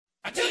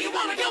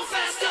wanna go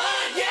faster,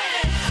 yeah.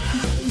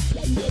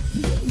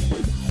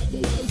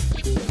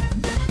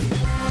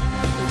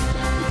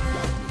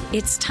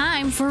 It's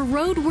time for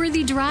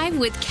RoadWorthy Drive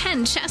with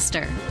Ken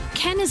Chester.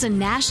 Ken is a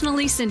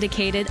nationally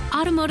syndicated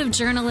automotive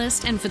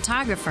journalist and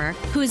photographer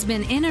who has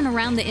been in and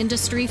around the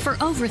industry for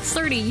over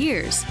 30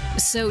 years.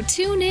 So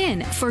tune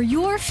in for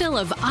your fill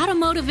of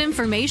automotive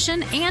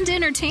information and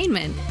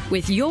entertainment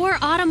with your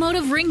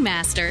automotive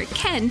ringmaster,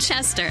 Ken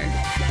Chester.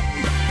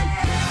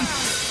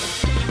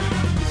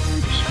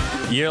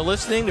 You're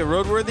listening to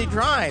RoadWorthy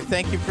Drive.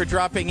 Thank you for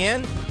dropping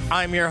in.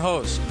 I'm your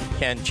host,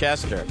 Ken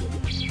Chester.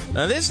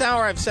 Now, this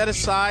hour I've set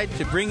aside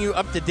to bring you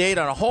up to date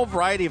on a whole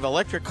variety of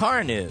electric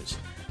car news.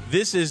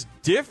 This is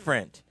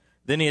different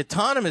than the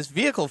autonomous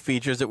vehicle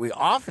features that we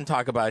often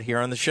talk about here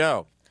on the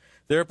show.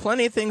 There are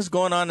plenty of things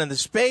going on in the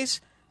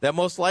space that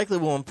most likely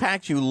will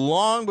impact you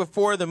long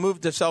before the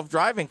move to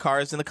self-driving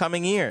cars in the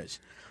coming years.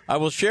 I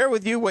will share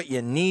with you what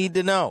you need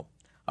to know.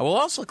 I will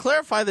also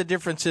clarify the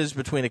differences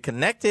between a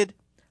connected,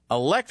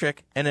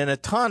 electric, and an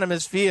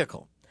autonomous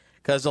vehicle,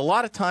 because a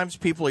lot of times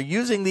people are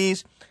using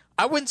these,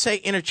 I wouldn't say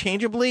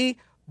interchangeably,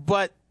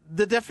 but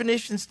the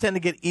definitions tend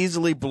to get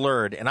easily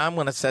blurred, and I'm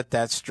going to set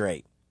that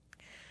straight.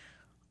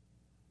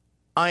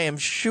 I am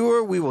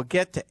sure we will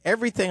get to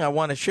everything I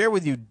want to share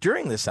with you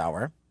during this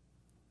hour,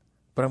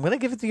 but I'm going to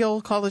give it the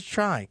old college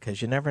try,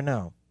 because you never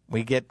know.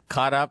 We get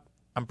caught up.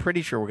 I'm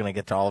pretty sure we're going to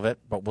get to all of it,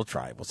 but we'll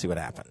try. We'll see what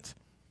happens.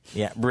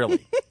 Yeah,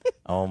 really.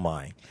 Oh,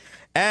 my.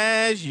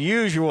 As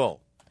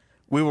usual,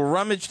 we will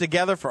rummage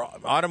together for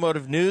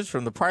automotive news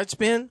from the Parts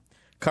Bin,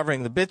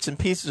 covering the bits and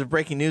pieces of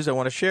breaking news I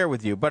want to share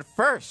with you. But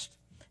first,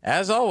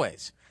 as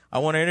always, I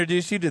want to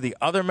introduce you to the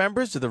other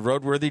members of the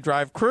RoadWorthy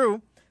Drive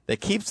crew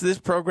that keeps this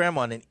program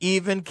on an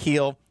even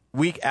keel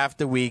week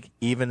after week,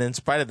 even in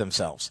spite of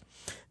themselves.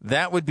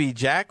 That would be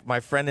Jack, my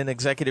friend and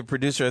executive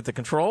producer at the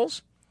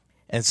controls,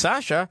 and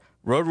Sasha,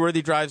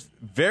 RoadWorthy Drive's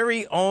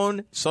very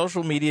own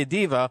social media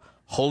diva,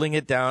 holding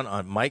it down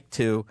on mic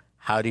 2.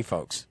 Howdy,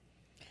 folks.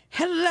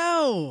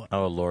 Hello.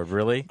 Oh, Lord,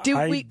 really?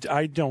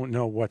 I don't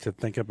know what to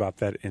think about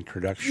that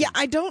introduction. Yeah,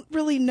 I don't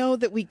really know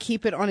that we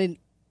keep it on an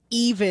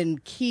even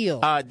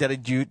keel.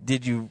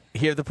 Did you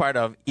hear the part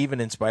of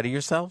even in spite of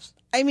yourselves?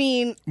 I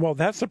mean... Well,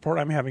 that's the part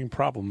I'm having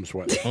problems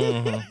with.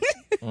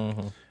 Mm-hmm.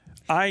 Mm-hmm.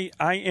 I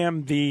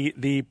am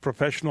the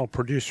professional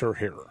producer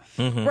here.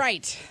 Mm-hmm.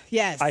 Right,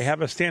 yes. I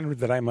have a standard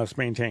that I must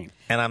maintain.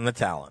 And I'm the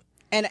talent.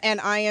 And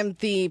I am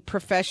the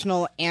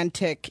professional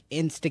antic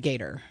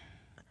instigator.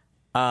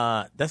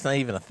 That's not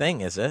even a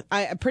thing, is it?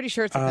 I'm pretty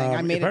sure it's a thing.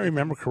 I made if I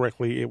remember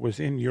correctly, it was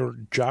in your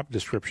job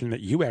description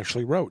that you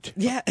actually wrote.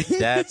 Yeah.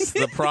 That's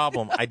the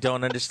problem. I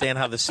don't understand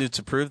how the suits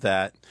approve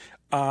that.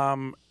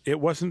 It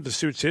wasn't the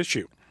suit's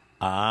issue.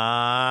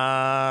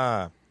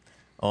 Oh,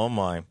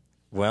 my.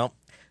 Well,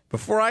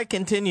 before I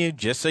continue,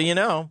 just so you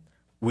know,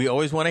 we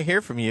always want to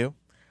hear from you,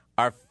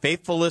 our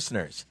faithful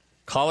listeners.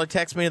 Call or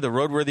text me at the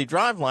RoadWorthy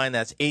Drive line.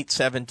 That's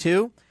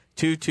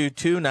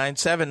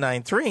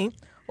 872-222-9793.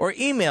 Or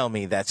email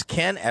me. That's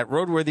Ken at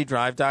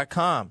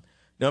roadworthydrive.com.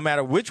 No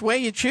matter which way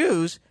you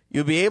choose,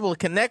 you'll be able to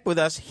connect with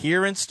us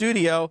here in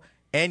studio.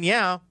 And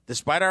yeah,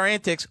 despite our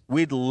antics,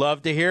 we'd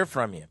love to hear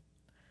from you.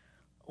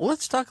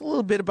 Let's talk a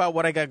little bit about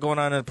what I got going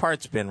on in the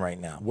Parts Bin right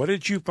now. What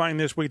did you find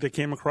this week that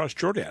came across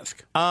your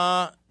desk?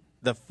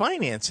 The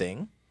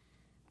financing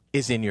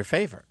is in your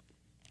favor.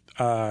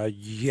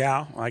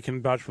 Yeah, I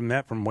can vouch from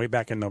that from way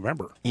back in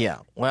November. Yeah,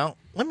 well,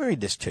 let me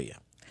read this to you.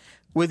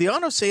 With the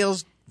auto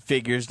sales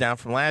figures down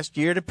from last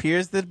year, it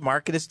appears the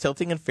market is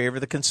tilting in favor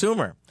of the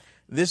consumer.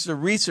 This is a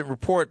recent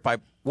report by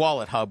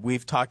Wallet Hub.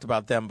 We've talked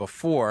about them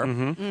before.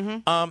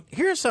 Mm-hmm. Mm-hmm.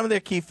 Here are some of their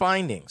key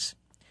findings.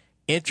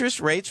 Interest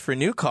rates for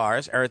new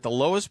cars are at the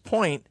lowest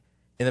point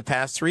in the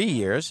past 3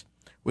 years,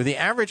 with the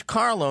average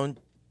car loan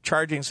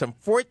charging some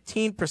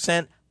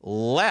 14%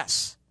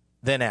 less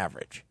than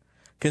average.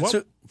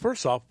 Well,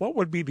 first off, what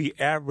would be the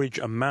average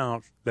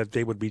amount that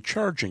they would be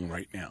charging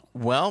right now?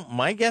 Well,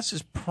 my guess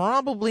is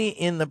probably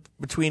in the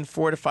between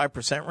 4 to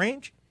 5%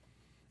 range.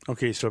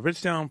 Okay, so if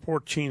it's down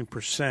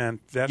 14%,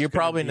 that's you're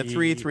probably in the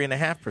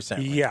 3.5%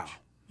 range. Yeah.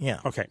 Yeah.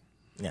 Okay.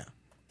 Yeah.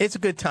 It's a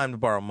good time to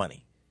borrow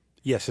money.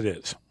 Yes, it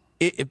is.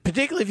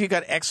 Particularly if you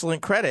got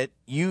excellent credit,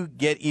 you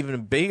get even a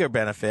bigger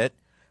benefit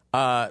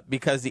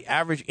because the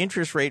average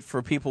interest rate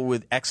for people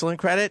with excellent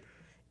credit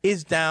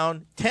is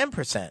down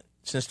 10%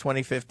 since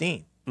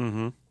 2015.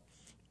 Mm-hmm.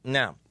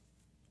 Now,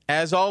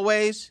 as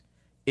always,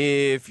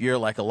 if you're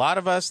like a lot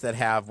of us that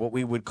have what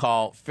we would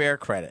call fair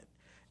credit,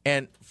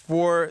 and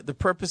for the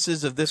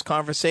purposes of this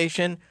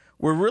conversation,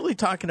 we're really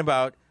talking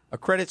about a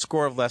credit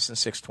score of less than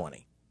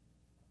 620.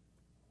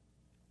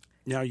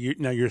 Now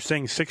you're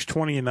saying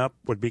 620 and up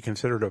would be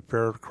considered a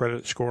fair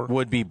credit score?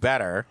 Would be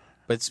better,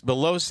 but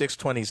below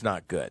 620 is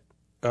not good.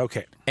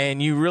 Okay.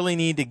 And you really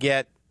need to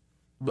get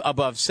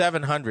above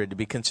 700 to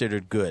be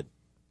considered good.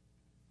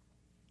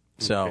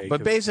 So, Okay,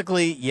 but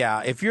basically,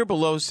 yeah, if you're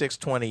below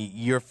 620,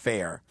 you're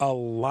fair. A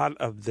lot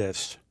of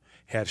this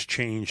has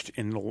changed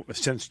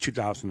since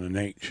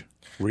 2008,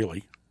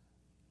 really.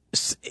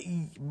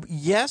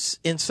 Yes,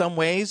 in some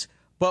ways,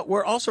 but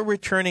we're also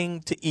returning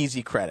to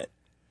easy credit.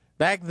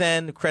 Back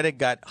then, credit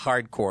got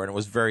hardcore, and it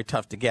was very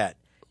tough to get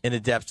in the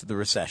depths of the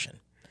recession.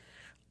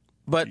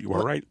 But You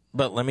are right.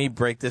 But let me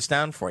break this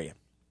down for you.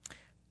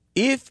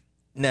 If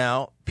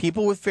now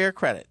people with fair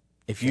credit,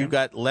 if you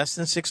got less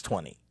than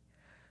 620,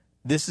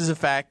 this is a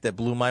fact that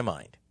blew my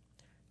mind.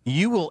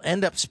 You will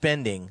end up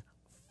spending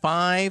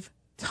 5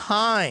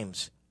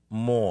 times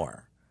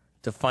more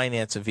to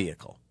finance a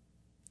vehicle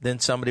than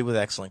somebody with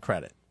excellent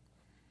credit.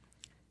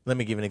 Let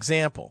me give you an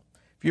example.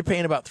 If you're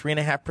paying about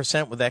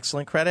 3.5% with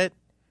excellent credit,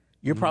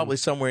 you're probably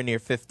somewhere near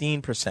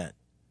 15%.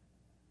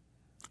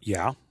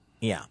 Yeah.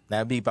 Yeah, that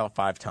would be about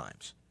 5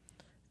 times.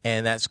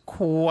 And that's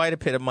quite a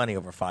bit of money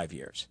over 5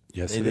 years.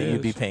 Yes, that it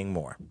you'd be is. paying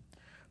more.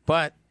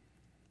 But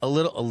a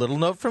little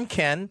note from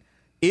Ken,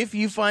 if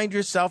you find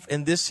yourself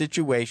in this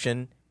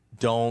situation,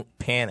 don't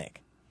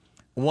panic.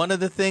 One of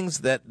the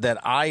things that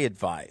I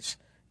advise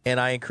and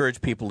I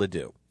encourage people to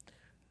do,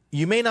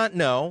 you may not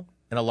know,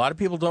 and a lot of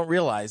people don't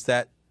realize,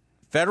 that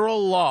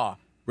federal law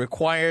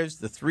requires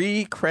the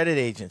 3 credit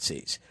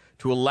agencies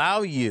to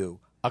allow you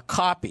a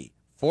copy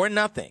for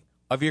nothing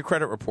of your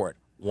credit report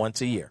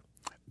once a year.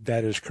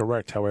 That is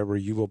correct. However,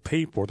 you will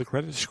pay for the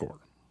credit score.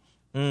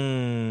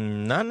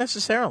 Not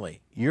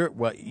necessarily.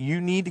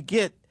 You need to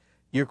get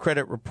your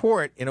credit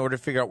report in order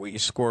to figure out what your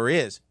score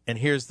is. And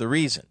here's the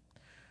reason.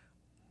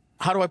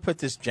 How do I put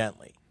this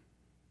gently?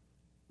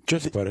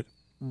 Just put it.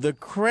 The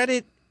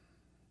credit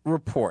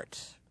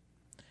report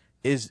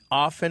is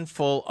often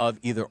full of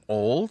either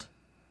old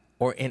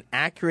or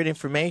inaccurate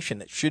information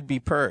that should be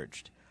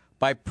purged.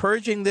 By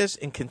purging this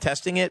and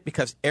contesting it,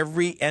 because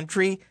every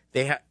entry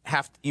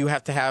you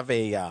have to have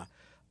a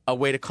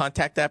way to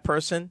contact that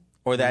person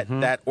or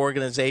that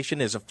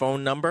organization is a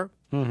phone number.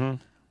 Mm-hmm.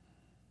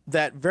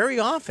 That very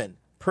often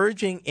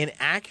purging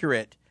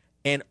inaccurate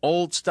and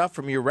old stuff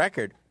from your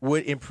record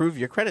would improve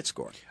your credit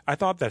score. I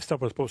thought that stuff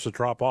was supposed to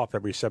drop off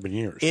every 7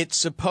 years. It's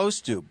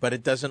supposed to, but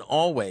it doesn't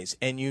always,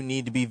 and you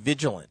need to be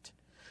vigilant.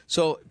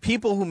 So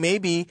people who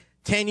maybe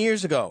 10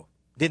 years ago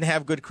didn't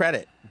have good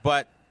credit,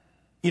 but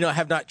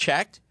have not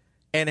checked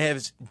and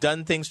have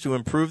done things to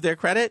improve their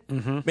credit,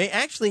 may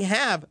actually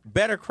have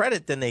better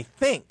credit than they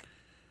think,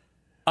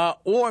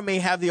 or may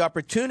have the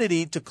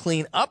opportunity to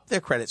clean up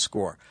their credit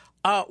score.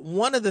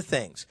 One of the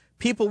things,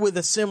 people with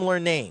a similar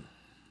name,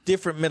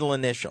 different middle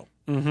initial,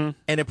 and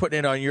they're putting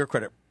it on your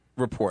credit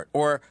report,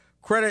 or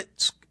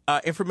credit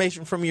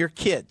information from your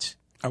kids,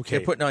 Okay.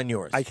 they're putting on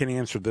yours. I can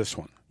answer this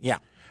one. Yeah.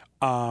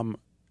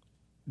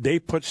 They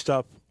put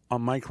stuff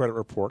on my credit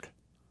report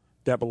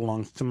that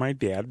belongs to my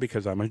dad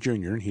because I'm a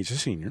junior and he's a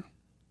senior,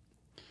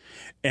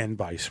 and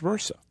vice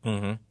versa.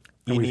 Mm-hmm.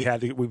 And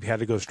we've had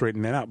to go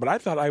straighten that out. But I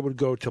thought I would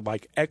go to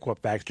like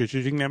Equifax, just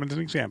using them as an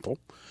example,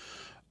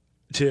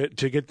 to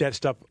get that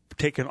stuff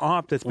taken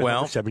off that's been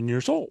over 7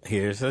 years old.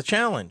 Here's the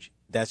challenge.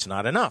 That's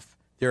not enough.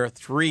 There are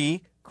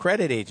 3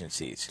 credit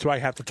agencies. So I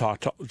have to talk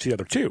to the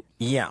other 2.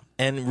 Yeah.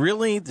 And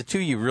really, the 2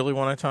 you really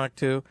want to talk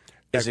to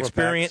is Equifax?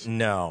 Experian.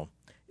 No.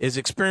 Is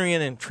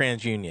Experian and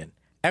TransUnion.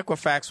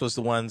 Equifax was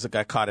the ones that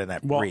got caught in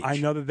that breach. Well, I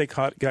know that they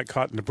got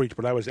caught in the breach,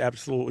 but I was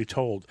absolutely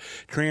told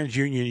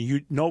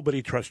TransUnion,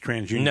 nobody trusts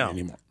TransUnion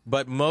anymore.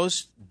 But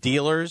most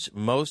dealers,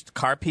 most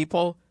car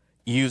people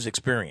use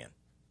Experian.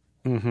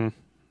 Mm-hmm.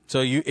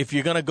 So if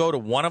you're going to go to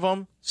one of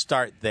them,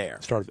 start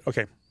there.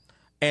 Okay.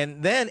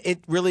 And then it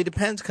really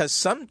depends, because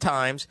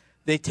sometimes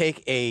they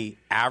take a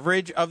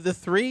average of the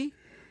 3,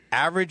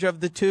 average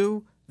of the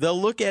 2.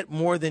 They'll look at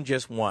more than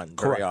just one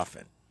very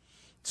often.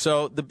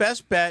 So the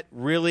best bet,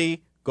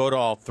 really go to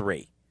all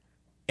 3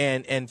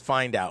 and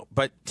find out.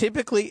 But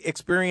typically,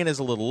 Experian is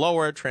a little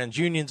lower.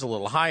 TransUnion's a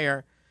little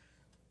higher.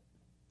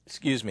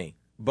 Excuse me.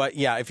 But,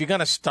 yeah, if you're going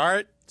to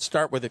start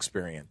with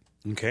Experian.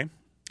 Okay.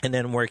 And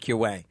then work your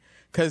way.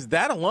 Because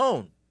that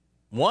alone,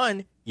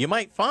 1, you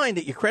might find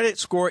that your credit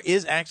score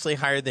is actually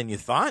higher than you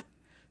thought.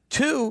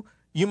 2,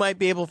 you might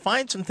be able to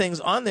find some things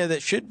on there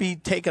that should be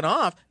taken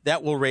off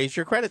that will raise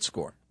your credit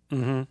score.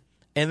 Mm-hmm.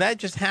 And that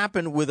just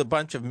happened with a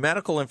bunch of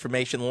medical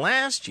information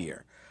last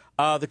year.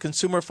 The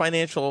Consumer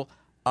Financial,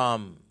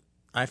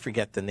 I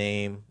forget the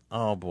name.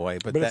 Oh, boy.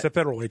 But it's a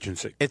federal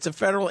agency. It's a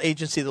federal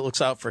agency that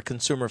looks out for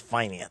consumer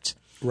finance.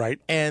 Right.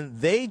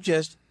 And they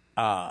just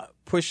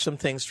pushed some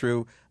things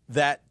through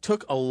that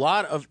took a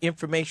lot of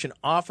information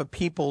off of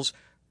people's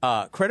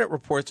credit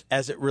reports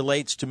as it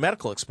relates to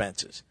medical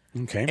expenses.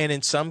 Okay. And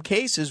in some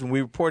cases, when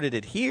we reported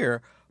it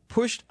here,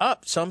 pushed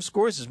up some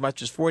scores as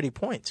much as 40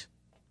 points.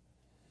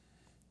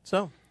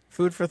 So,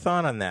 food for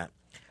thought on that.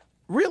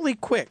 Really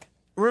quick.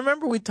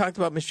 Remember we talked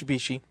about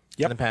Mitsubishi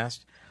in the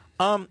past?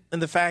 And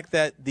the fact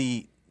that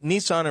the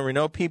Nissan and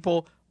Renault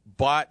people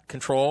bought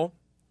Control.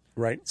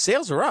 Right.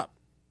 Sales are up.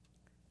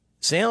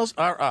 Sales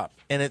are up.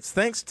 And it's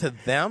thanks to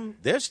them,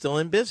 they're still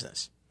in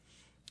business.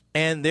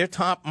 And their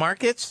top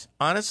markets,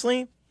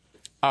 honestly,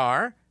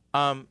 are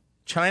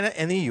China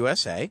and the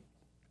USA.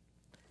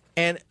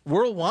 And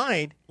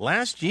worldwide,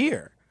 last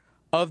year,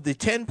 of the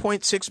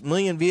 10.6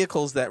 million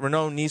vehicles that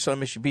Renault, Nissan,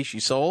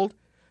 Mitsubishi sold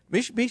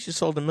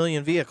 1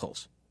 million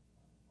vehicles.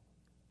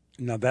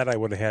 Now that I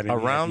would have had any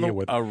idea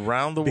with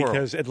around the world.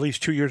 Because at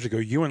least 2 years ago,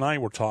 you and I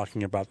were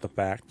talking about the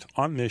fact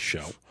on this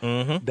show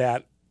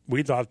that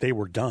we thought they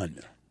were done.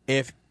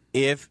 If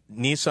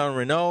Nissan and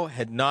Renault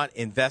had not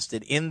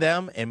invested in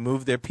them and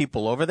moved their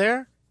people over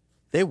there,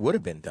 they would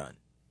have been done.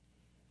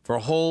 For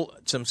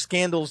some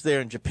scandals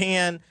there in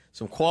Japan,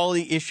 some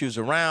quality issues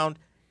around,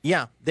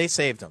 yeah, they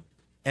saved them.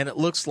 And it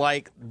looks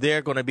like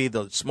they're going to be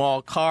the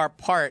small car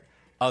part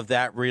of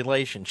that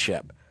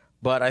relationship.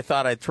 But I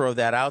thought I'd throw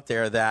that out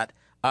there that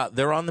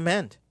they're on the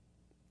mend.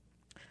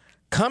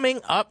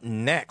 Coming up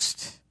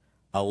next,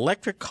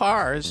 electric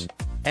cars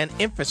and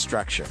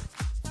infrastructure.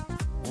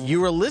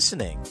 You are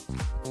listening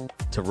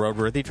to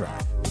RoadWorthy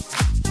Drive.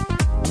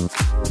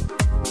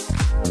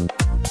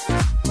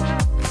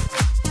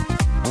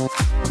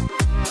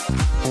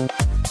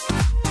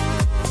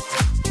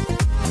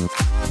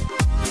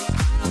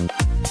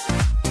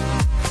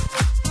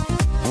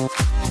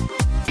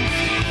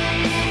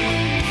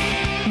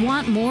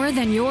 Want more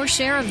than your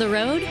share of the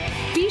road?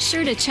 Be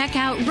sure to check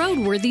out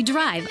RoadWorthy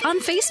Drive on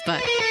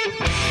Facebook.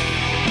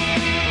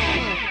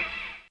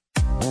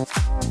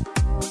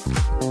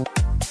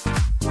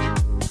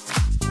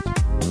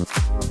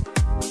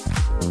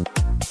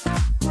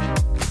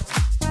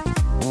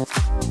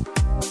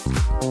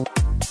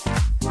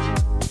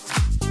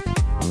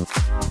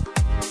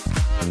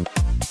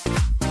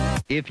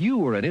 If you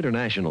were an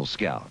international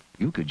scout,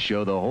 you could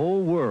show the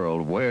whole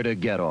world where to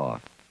get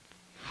off.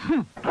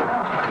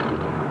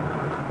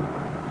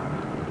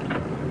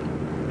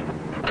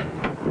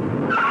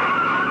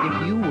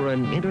 If you were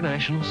an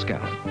international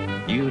scout,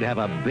 you'd have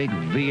a big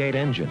V8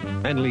 engine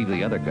and leave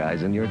the other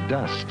guys in your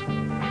dust.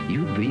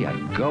 You'd be a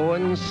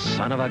going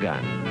son of a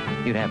gun.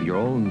 You'd have your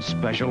own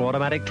special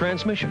automatic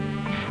transmission.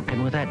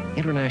 And with that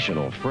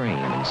international frame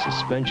and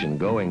suspension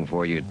going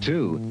for you,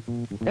 too,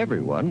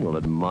 everyone will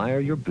admire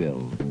your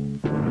build.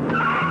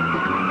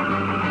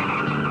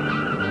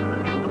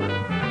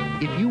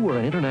 If you were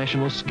an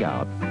international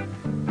scout,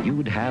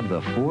 you'd have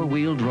the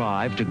four-wheel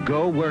drive to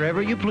go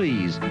wherever you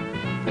please,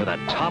 to the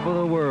top of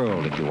the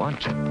world if you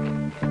want to.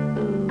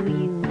 Ooh,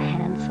 you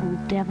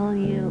handsome devil,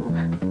 you.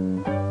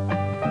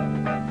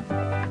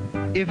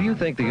 If you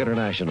think the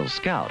International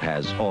Scout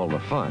has all the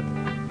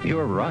fun,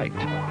 you're right.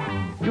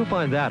 You'll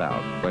find that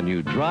out when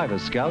you drive a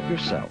Scout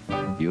yourself.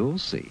 You'll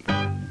see.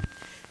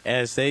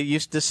 As they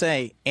used to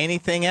say,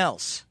 anything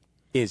else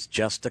is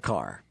just a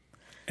car.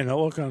 And the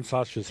look on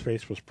Sasha's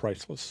face was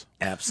priceless.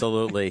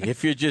 Absolutely.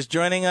 If you're just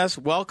joining us,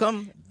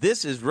 welcome.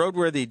 This is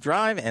RoadWorthy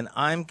Drive, and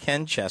I'm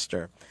Ken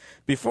Chester.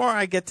 Before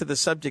I get to the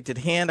subject at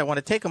hand, I want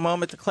to take a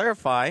moment to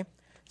clarify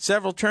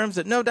several terms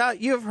that no doubt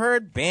you have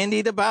heard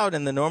bandied about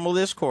in the normal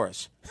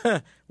discourse,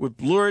 with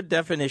blurred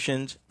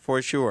definitions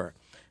for sure.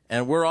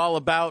 And we're all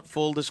about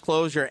full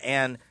disclosure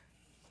and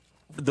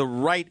the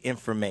right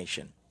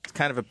information. It's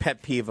kind of a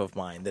pet peeve of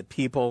mine that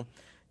people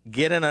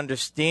get an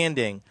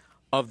understanding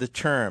of the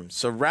terms.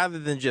 So rather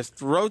than just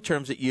throw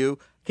terms at you,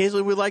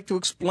 occasionally we like to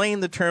explain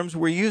the terms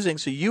we're using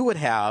so you would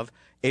have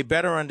a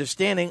better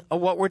understanding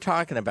of what we're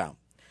talking about.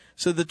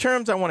 So the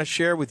terms I want to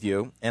share with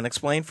you and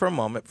explain for a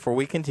moment before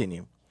we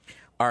continue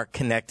are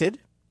connected,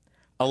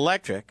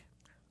 electric,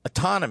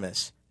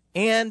 autonomous,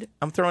 and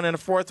I'm throwing in a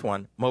fourth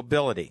one,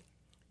 mobility.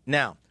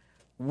 Now,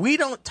 we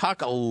don't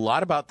talk a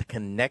lot about the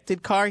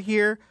connected car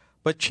here,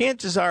 but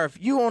chances are if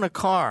you own a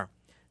car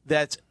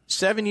that's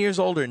 7 years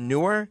old or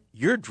newer,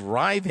 you're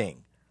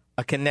driving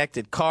a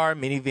connected car,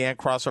 minivan,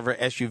 crossover,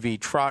 SUV,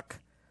 truck.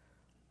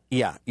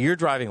 Yeah, you're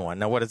driving one.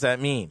 Now, what does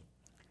that mean?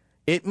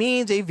 It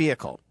means a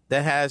vehicle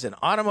that has an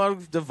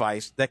automotive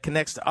device that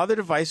connects to other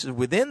devices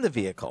within the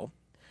vehicle,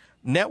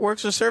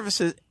 networks or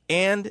services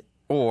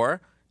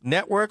or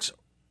networks,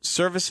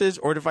 services,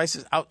 or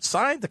devices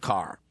outside the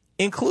car,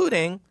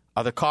 including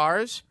other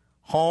cars,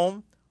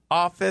 home,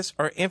 office,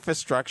 or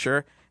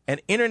infrastructure,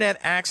 and internet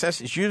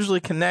access is usually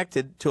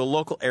connected to a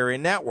local area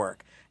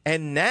network.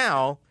 And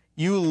now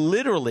you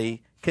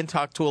literally can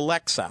talk to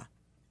Alexa,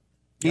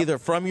 either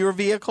from your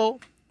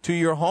vehicle to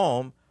your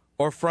home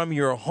or from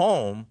your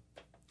home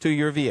to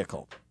your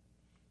vehicle.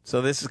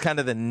 So this is kind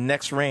of the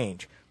next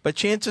range. But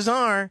chances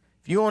are,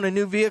 if you own a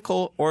new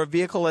vehicle or a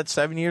vehicle that's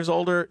 7 years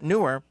old or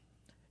newer,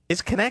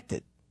 it's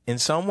connected in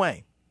some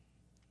way.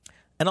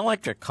 An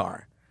electric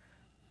car.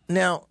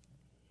 Now,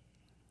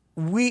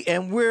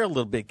 we're a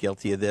little bit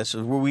guilty of this,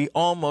 where we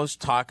almost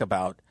talk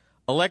about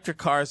electric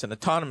cars and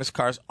autonomous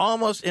cars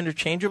almost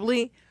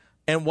interchangeably,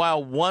 and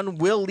while one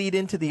will lead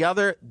into the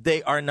other,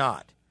 they are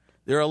not.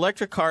 There are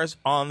electric cars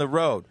on the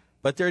road,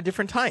 but there are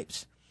different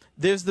types.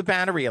 There's the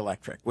battery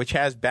electric, which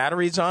has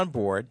batteries on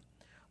board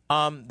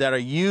that are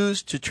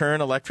used to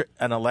turn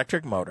an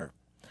electric motor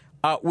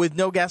with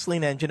no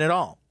gasoline engine at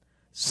all.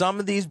 Some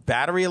of these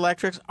battery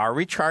electrics are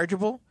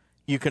rechargeable.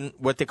 You can,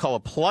 what they call a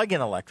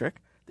plug-in electric.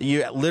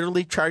 You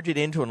literally charge it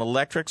into an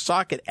electric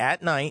socket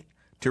at night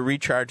to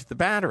recharge the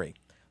battery.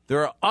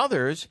 There are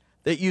others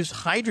that use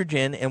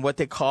hydrogen in what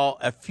they call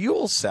a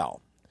fuel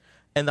cell.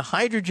 And the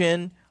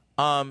hydrogen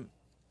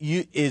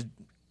uses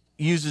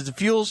the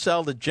fuel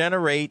cell to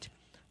generate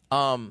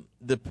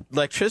the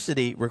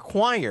electricity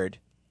required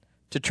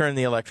to turn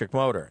the electric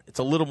motor. It's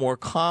a little more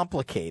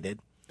complicated,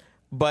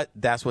 but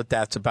that's what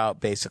that's about,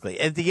 basically.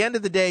 At the end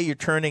of the day, you're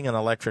turning an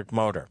electric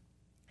motor.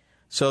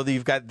 So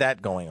you've got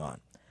that going on.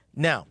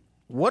 Now,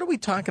 what are we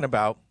talking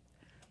about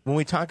when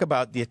we talk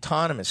about the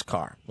autonomous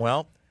car?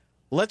 Well,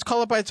 let's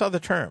call it by its other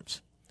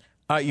terms.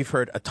 You've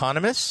heard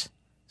autonomous,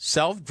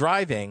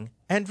 self-driving,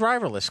 and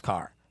driverless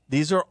car.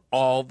 These are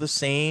all the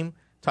same,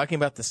 talking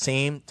about the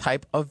same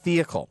type of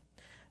vehicle.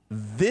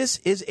 This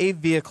is a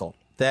vehicle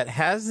that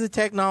has the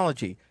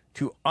technology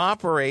to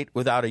operate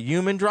without a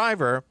human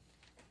driver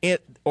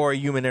or a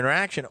human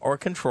interaction or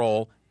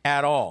control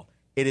at all.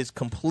 It is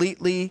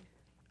completely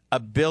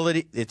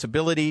its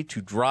ability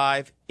to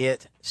drive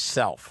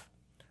itself,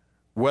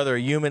 whether a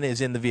human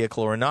is in the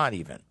vehicle or not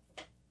even.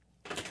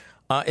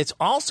 It's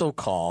also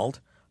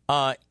called,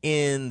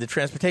 in the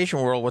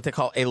transportation world, what they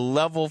call a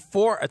level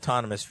 4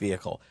 autonomous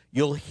vehicle.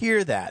 You'll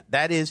hear that.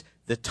 That is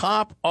the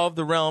top of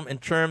the realm in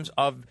terms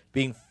of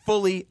being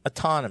fully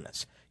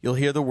autonomous. You'll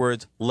hear the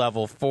words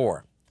level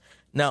 4.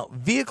 Now,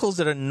 vehicles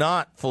that are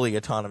not fully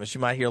autonomous,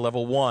 you might hear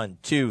level 1,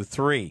 2,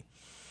 3,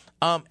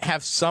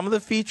 have some of the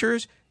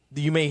features.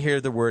 You may hear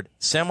the word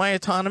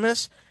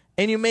semi-autonomous,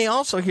 and you may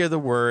also hear the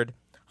word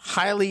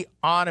highly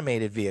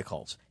automated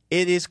vehicles.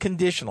 It is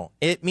conditional.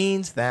 It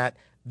means that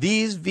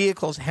these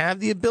vehicles have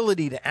the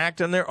ability to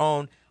act on their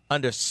own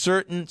under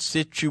certain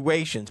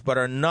situations, but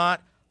are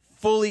not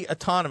fully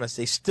autonomous.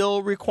 They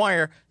still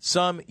require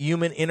some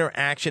human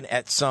interaction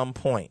at some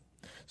point.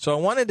 So I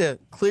wanted to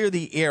clear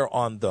the air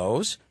on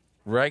those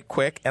right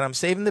quick, and I'm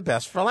saving the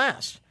best for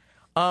last.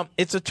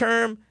 It's a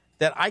term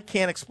that I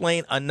can't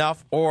explain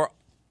enough or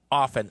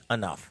often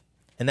enough,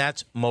 and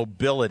that's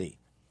mobility.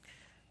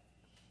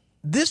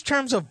 This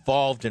term's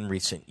evolved in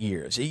recent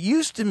years. It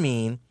used to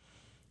mean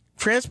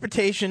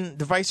transportation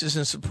devices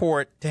and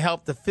support to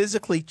help the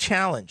physically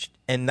challenged,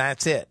 and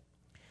that's it.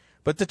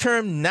 But the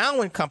term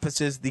now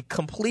encompasses the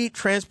complete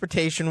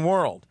transportation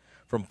world,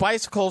 from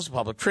bicycles to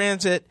public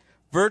transit,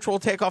 virtual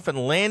takeoff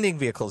and landing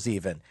vehicles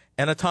even,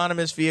 and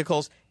autonomous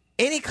vehicles,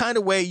 any kind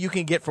of way you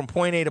can get from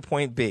point A to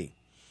point B.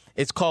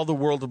 It's called the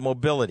world of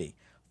mobility.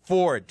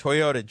 Ford,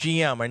 Toyota,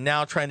 GM are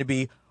now trying to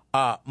be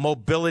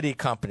mobility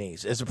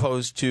companies as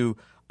opposed to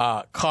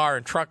car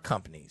and truck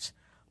companies.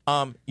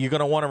 You're going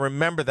to want to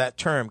remember that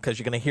term because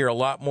you're going to hear a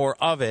lot more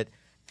of it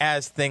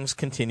as things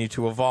continue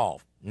to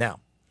evolve. Now,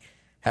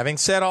 having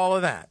said all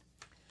of that,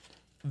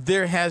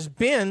 there has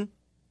been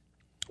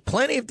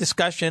plenty of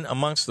discussion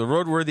amongst the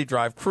RoadWorthy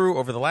Drive crew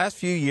over the last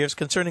few years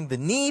concerning the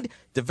need,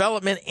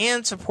 development,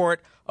 and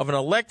support of an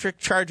electric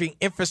charging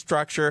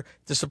infrastructure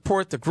to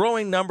support the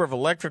growing number of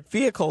electric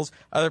vehicles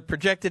that are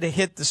projected to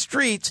hit the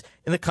streets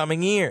in the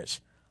coming years.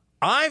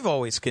 I've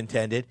always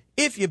contended,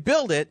 if you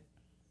build it,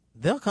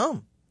 they'll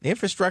come. The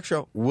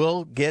infrastructure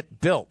will get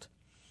built.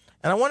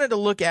 And I wanted to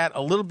look at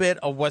a little bit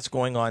of what's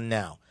going on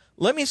now.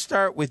 Let me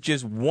start with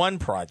just one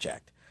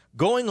project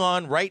going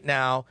on right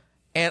now,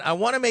 and I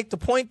want to make the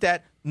point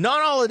that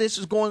not all of this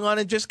is going on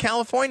in just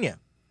California.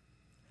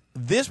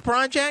 This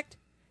project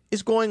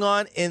is going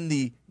on in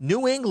the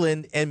New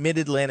England and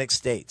Mid-Atlantic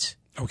states.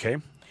 Okay.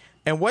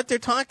 And what they're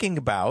talking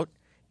about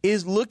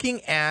is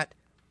looking at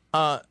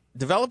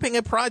developing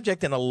a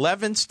project in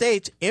 11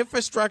 states,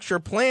 infrastructure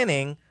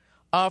planning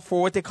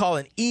for what they call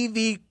an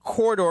EV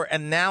corridor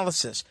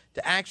analysis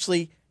to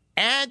actually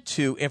add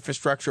to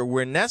infrastructure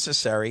where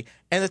necessary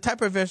and the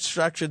type of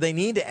infrastructure they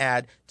need to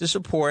add to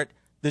support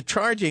the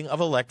charging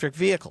of electric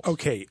vehicles.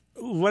 Okay,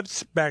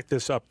 let's back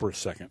this up for a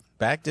second.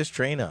 Back this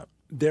train up.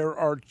 There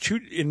are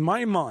in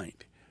my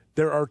mind,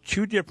 there are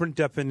two different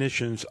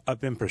definitions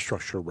of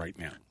infrastructure right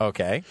now.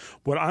 Okay.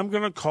 What I'm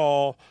going to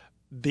call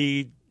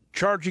the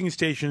charging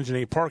stations in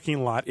a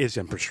parking lot is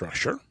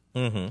infrastructure.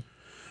 Mm-hmm.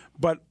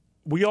 But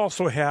we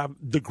also have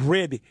the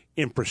grid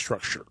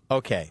infrastructure.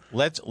 Okay.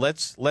 Let's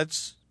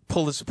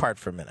pull this apart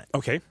for a minute.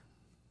 Okay.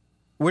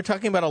 We're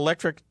talking about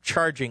electric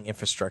charging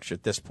infrastructure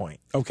at this point.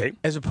 Okay.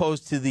 As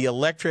opposed to the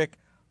electric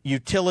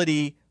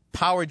utility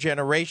power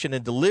generation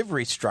and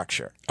delivery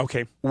structure.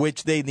 Okay.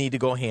 Which they need to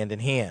go hand in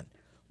hand.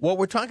 What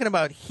we're talking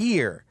about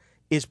here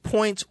is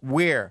points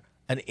where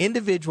an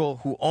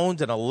individual who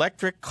owns an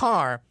electric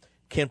car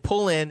can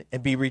pull in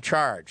and be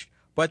recharged.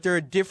 But there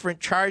are different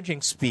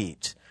charging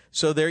speeds.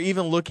 So they're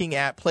even looking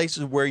at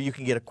places where you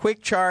can get a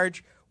quick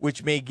charge,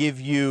 which may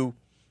give you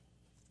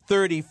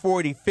 30,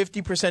 40,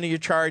 50% of your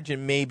charge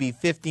in maybe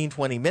 15,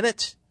 20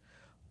 minutes.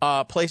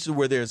 Places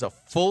where there's a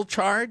full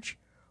charge,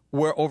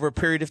 where over a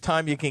period of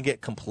time you can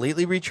get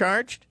completely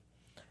recharged.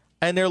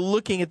 And they're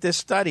looking at this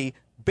study,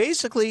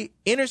 basically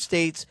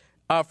interstates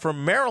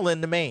from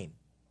Maryland to Maine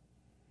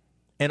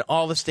and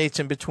all the states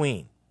in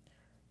between.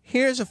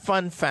 Here's a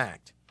fun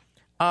fact.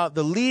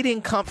 The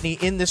leading company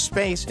in this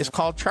space is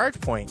called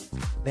ChargePoint.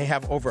 They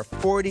have over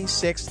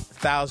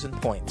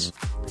 46,000 points.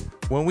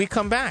 When we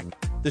come back,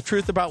 the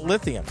truth about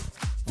lithium.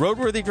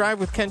 RoadWorthy Drive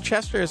with Ken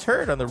Chester is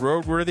heard on the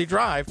RoadWorthy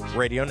Drive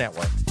Radio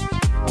Network.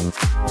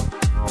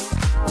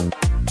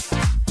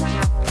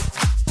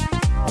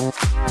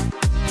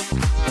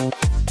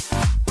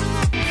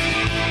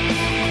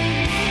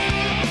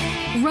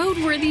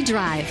 RoadWorthy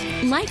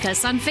Drive. Like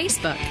us on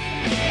Facebook.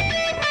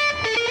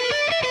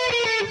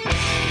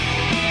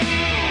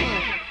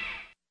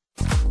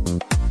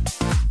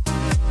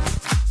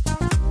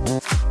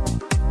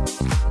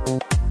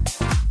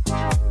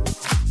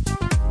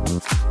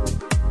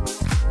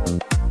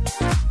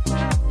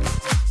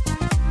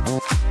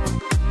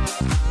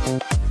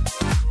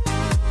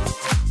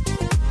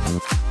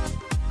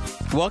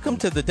 Welcome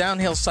to the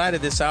downhill side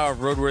of this hour of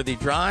RoadWorthy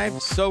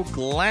Drive. So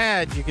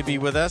glad you could be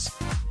with us.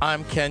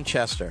 I'm Ken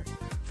Chester.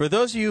 For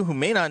those of you who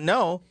may not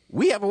know,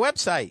 we have a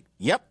website.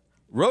 Yep,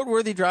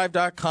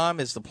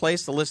 RoadWorthyDrive.com is the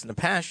place to listen to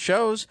past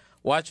shows,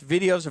 watch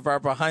videos of our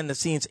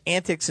behind-the-scenes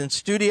antics in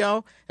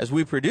studio as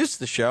we produce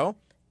the show,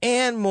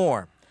 and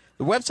more.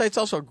 The website's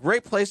also a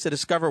great place to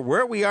discover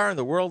where we are in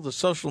the world of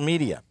social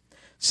media.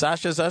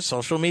 Sasha's a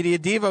social media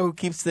diva who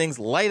keeps things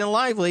light and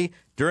lively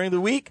during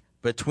the week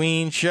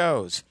between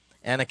shows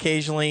and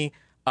occasionally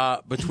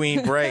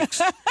between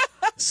breaks.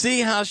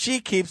 See how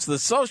she keeps the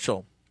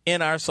social in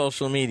our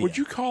social media. Would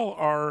you call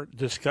our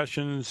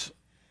discussions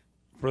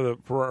for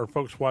our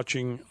folks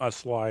watching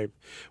us live,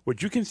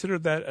 would you consider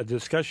that a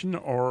discussion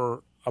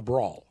or a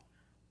brawl?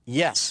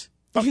 Yes.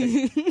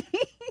 Okay.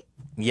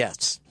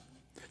 Yes.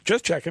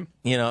 Just checking.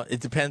 You know,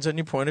 it depends on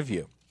your point of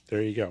view.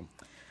 There you go.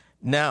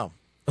 Now,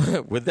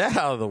 with that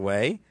out of the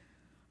way,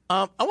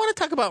 I want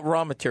to talk about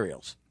raw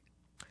materials.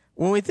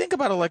 When we think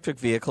about electric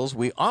vehicles,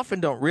 we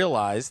often don't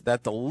realize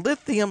that the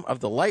lithium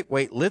of the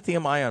lightweight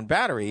lithium-ion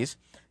batteries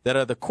that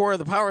are the core of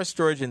the power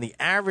storage in the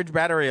average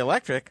battery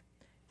electric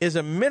is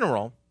a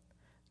mineral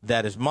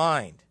that is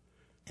mined.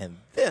 And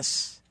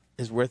this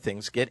is where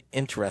things get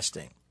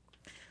interesting.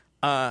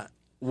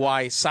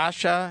 Why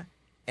Sasha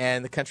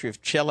and the country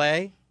of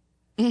Chile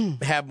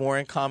have more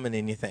in common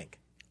than you think.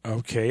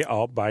 Okay,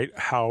 I'll bite.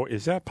 How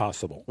is that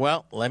possible?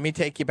 Well, let me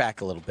take you back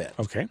a little bit.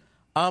 Okay.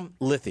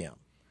 Lithium.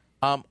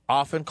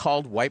 Often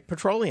called white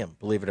petroleum,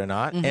 believe it or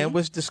not, and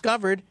was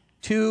discovered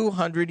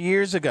 200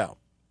 years ago.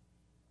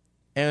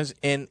 And it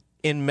was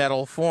in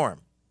metal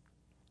form.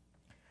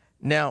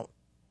 Now,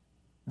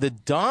 the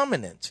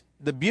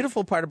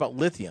beautiful part about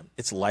lithium,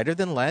 it's lighter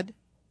than lead,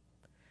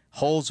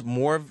 holds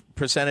more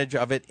percentage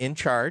of it in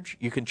charge.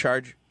 You can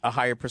charge a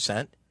higher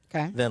percent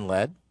than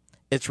lead.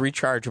 It's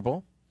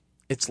rechargeable.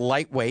 It's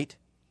lightweight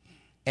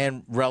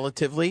and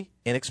relatively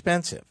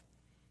inexpensive.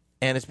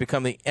 And it's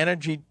become the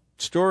energy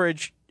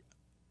storage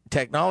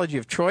technology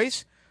of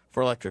choice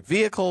for electric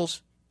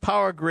vehicles,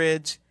 power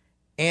grids,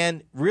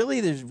 and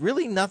really there's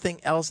really nothing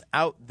else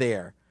out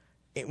there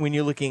when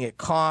you're looking at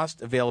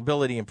cost,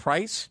 availability, and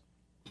price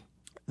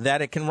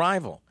that it can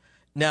rival.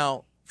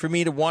 Now, for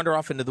me to wander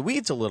off into the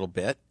weeds a little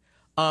bit,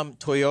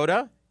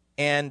 Toyota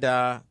and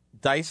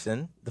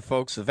Dyson, the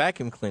folks, the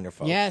vacuum cleaner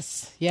folks,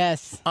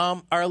 yes,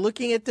 are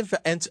looking at,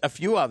 and a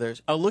few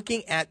others, are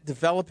looking at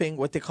developing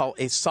what they call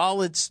a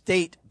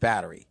solid-state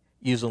battery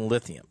using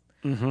lithium.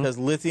 Because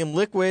lithium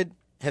liquid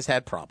has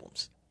had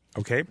problems.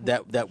 Okay.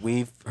 That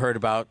we've heard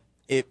about,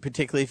 it,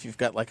 particularly if you've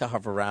got like a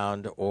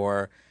hover-round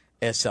or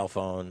a cell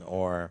phone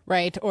or...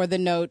 Right, or the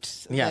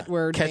notes that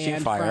were catching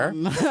banned fire.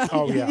 from.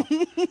 Oh, yeah.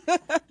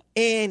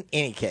 In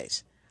any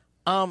case,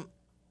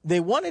 they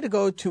wanted to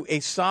go to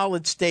a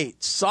solid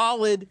state,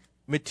 solid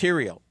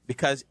material,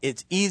 because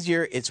it's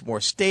easier, it's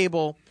more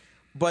stable.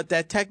 But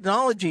that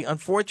technology,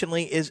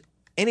 unfortunately, is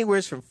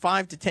anywhere from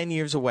 5 to 10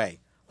 years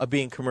away of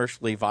being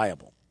commercially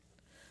viable.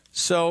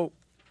 So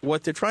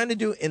what they're trying to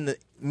do in the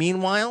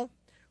meanwhile,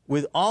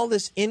 with all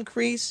this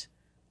increase,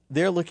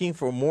 they're looking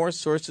for more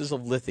sources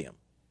of lithium.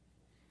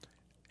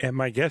 And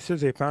my guess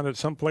is they found it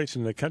someplace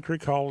in the country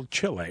called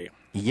Chile.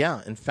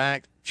 Yeah, in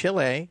fact,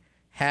 Chile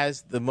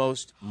has the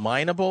most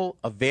mineable,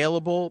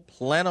 available,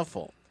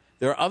 plentiful.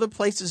 There are other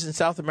places in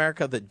South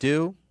America that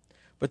do,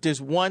 but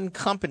there's one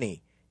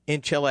company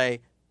in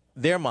Chile,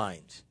 their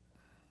mines.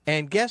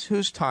 And guess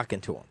who's talking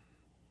to them?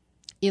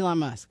 Elon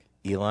Musk.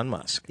 Elon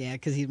Musk. Yeah,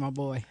 because he's my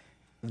boy.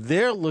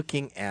 They're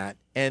looking at,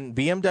 and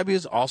BMW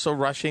is also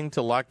rushing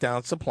to lock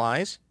down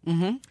supplies.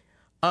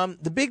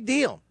 The big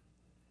deal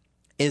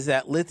is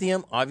that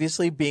lithium,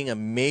 obviously being a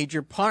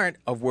major part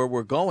of where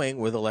we're going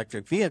with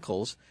electric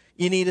vehicles,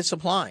 you need a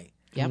supply.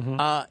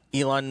 Yep.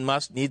 Elon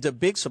Musk needs a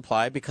big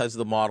supply because of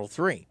the Model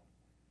 3.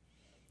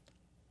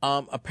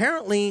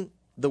 Apparently,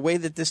 the way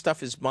that this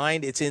stuff is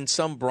mined, it's in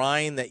some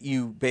brine that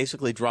you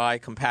basically dry,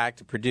 compact,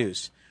 to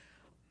produce.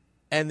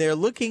 And they're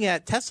looking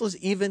at, Tesla's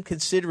even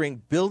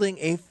considering building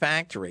a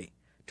factory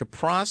to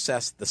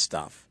process the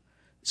stuff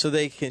so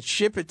they can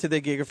ship it to their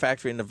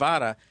gigafactory in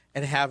Nevada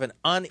and have an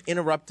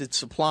uninterrupted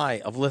supply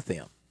of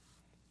lithium.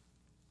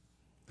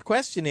 The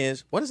question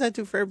is, what does that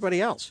do for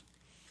everybody else?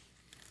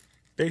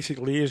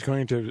 Basically, is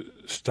going to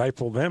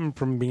stifle them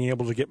from being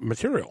able to get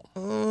material.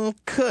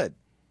 Could.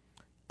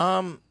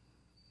 The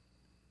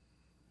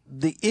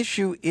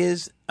issue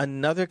is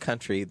another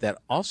country that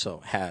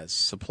also has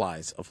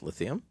supplies of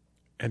lithium.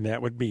 And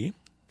that would be?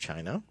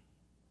 China.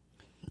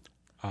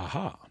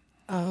 Aha.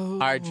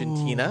 Oh.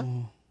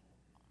 Argentina.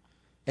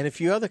 And a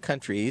few other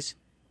countries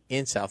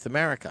in South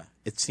America.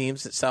 It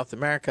seems that South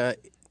America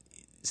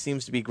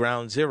seems to be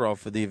ground zero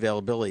for the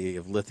availability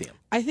of lithium.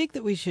 I think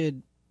that we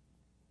should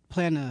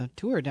plan a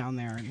tour down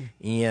there.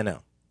 You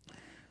know.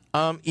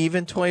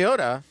 Even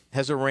Toyota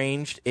has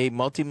arranged a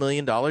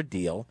multi-million-dollar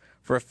deal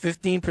for a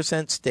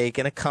 15% stake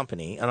in a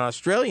company, an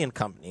Australian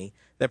company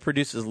that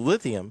produces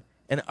lithium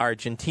in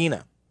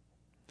Argentina.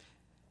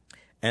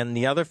 And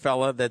the other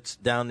fella that's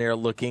down there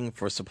looking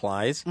for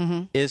supplies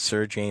is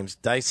Sir James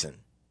Dyson,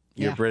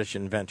 your British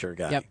inventor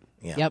guy. Yep.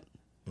 Yeah. Yep.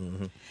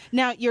 Mm-hmm.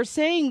 Now, you're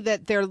saying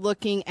that they're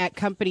looking at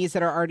companies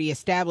that are already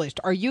established.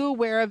 Are you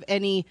aware of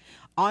any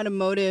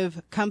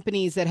automotive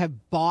companies that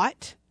have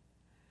bought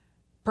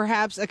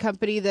perhaps a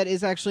company that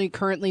is actually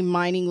currently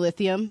mining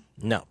lithium?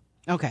 No.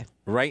 Okay.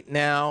 Right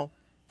now,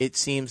 it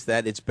seems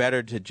that it's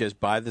better to just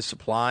buy the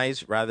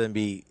supplies rather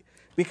than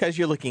because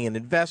you're looking at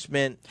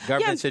investment,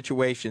 government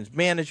situations,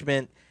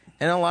 management,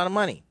 and a lot of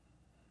money.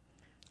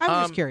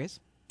 I'm just curious.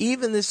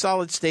 Even this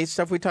solid state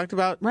stuff we talked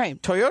about, right?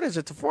 Toyota's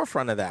at the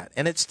forefront of that,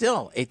 and it's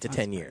still 8 to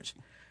 10 years.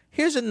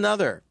 Here's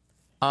another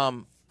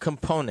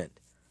component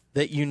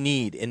that you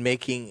need in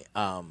making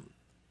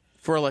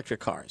for electric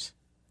cars: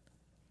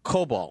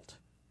 cobalt.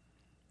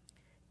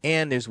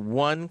 And there's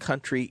one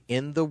country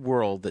in the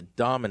world that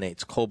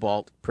dominates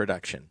cobalt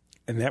production,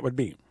 and that would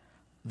be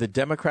the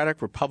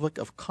Democratic Republic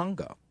of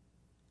Congo.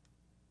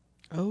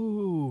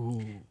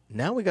 Oh,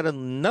 now we got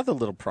another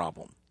little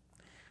problem.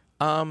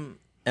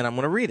 And I'm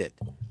going to read it.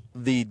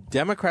 The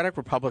Democratic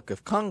Republic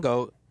of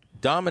Congo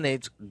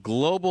dominates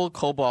global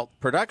cobalt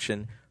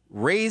production,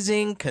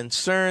 raising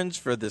concerns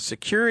for the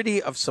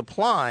security of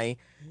supply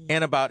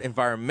and about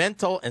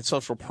environmental and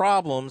social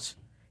problems,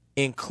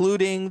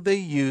 including the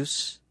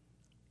use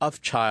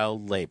of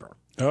child labor.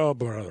 Oh,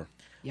 brother.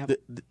 Yep.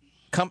 The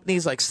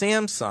companies like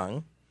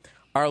Samsung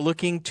are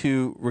looking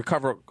to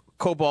recover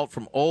cobalt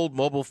from old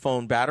mobile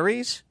phone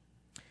batteries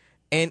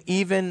and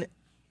even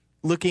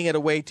looking at a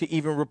way to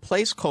even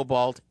replace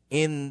cobalt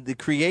in the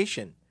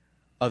creation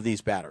of these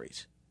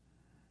batteries.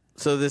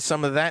 So there's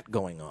some of that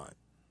going on.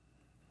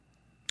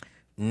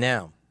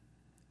 Now,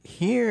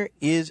 here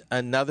is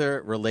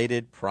another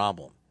related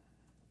problem: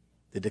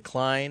 the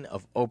decline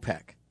of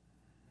OPEC.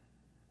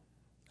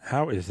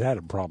 How is that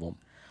a problem?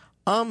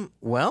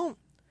 Well,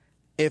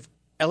 if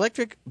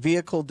electric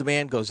vehicle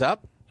demand goes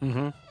up,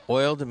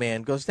 oil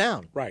demand goes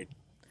down. Right.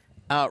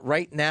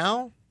 Right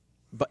now,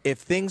 but if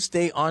things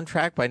stay on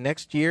track by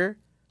next year,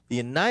 the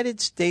United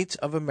States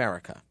of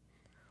America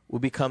will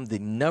become the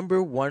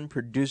 #1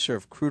 producer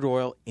of crude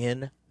oil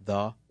in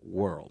the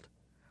world,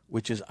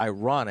 which is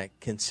ironic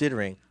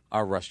considering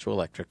our rush to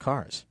electric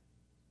cars.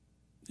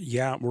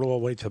 Yeah, we're a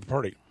little late to the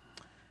party.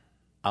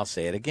 I'll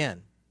say it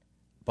again.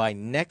 By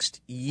next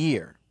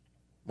year,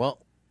 well,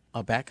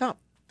 I'll back up.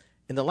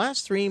 In the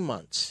last 3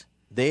 months,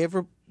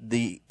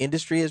 the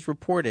industry has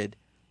reported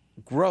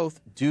growth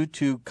due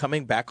to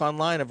coming back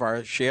online of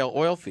our shale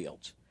oil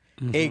fields.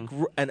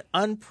 An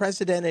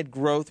unprecedented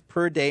growth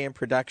per day in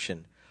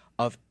production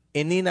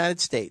in the United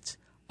States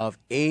of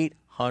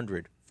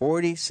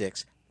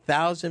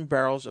 846,000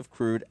 barrels of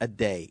crude a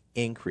day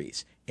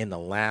increase in the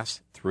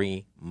last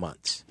 3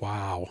 months.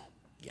 Wow.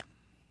 Yeah.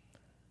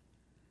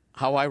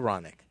 How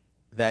ironic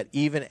that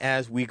even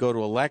as we go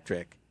to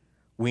electric,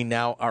 we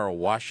now are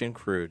awash in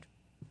crude.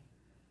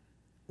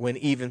 When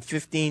even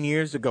 15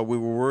 years ago we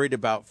were worried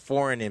about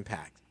foreign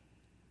impact.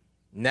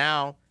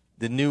 Now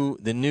the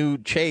new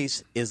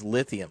chase is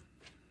lithium,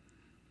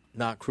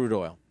 not crude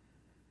oil.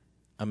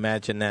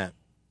 Imagine that.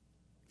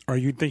 Are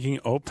you thinking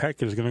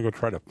OPEC is going to go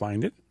try to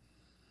find it?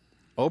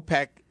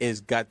 OPEC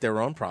has got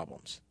their own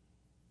problems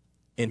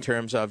in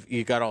terms of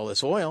you got all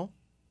this oil.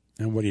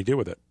 And what do you do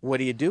with it? What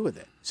do you do with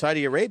it?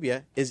 Saudi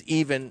Arabia is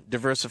even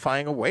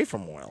diversifying away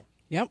from oil.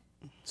 Yep.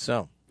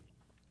 So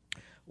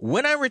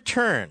when I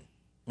return,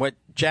 what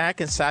Jack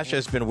and Sasha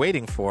has been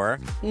waiting for,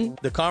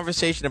 the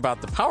conversation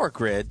about the power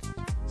grid,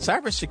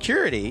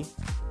 cybersecurity,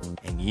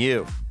 and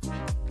you.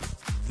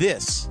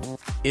 This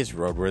is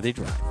RoadWorthy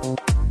Drive.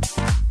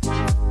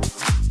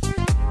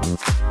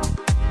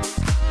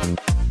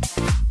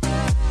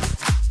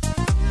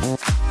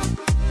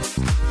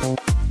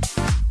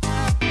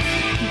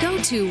 Go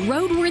to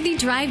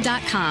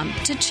RoadWorthyDrive.com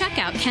to check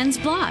out Ken's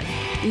blog,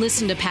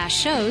 listen to past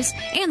shows,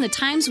 and the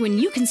times when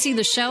you can see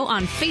the show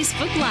on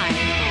Facebook Live.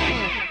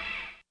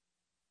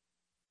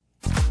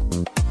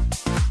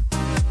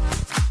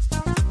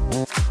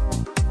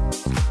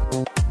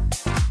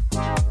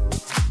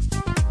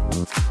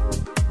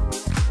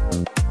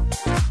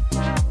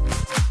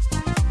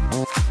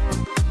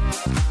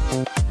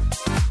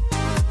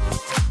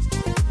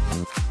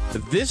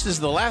 This is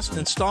the last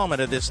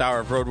installment of this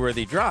hour of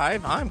RoadWorthy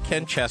Drive. I'm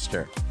Ken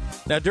Chester.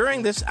 Now,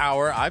 during this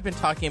hour, I've been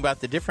talking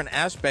about the different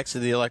aspects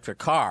of the electric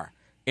car,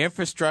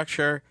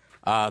 infrastructure,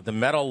 the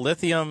metal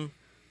lithium,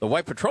 the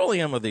white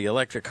petroleum of the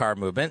electric car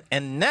movement,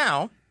 and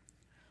now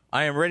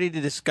I am ready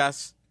to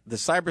discuss the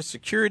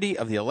cybersecurity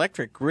of the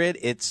electric grid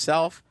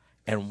itself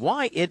and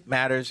why it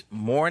matters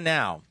more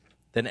now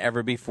than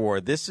ever before.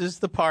 This is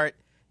the part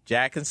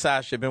Jack and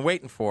Sasha have been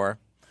waiting for.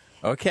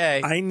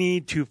 Okay. I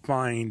need to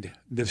find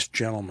this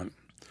gentleman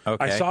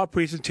Okay. I saw a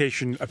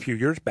presentation a few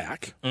years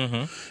back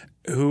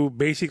who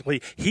basically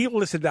he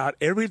listed out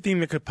everything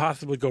that could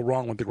possibly go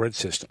wrong with the grid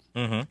system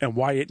and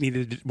why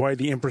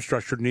the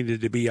infrastructure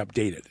needed to be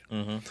updated.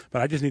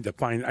 But I just need to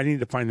find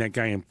that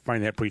guy and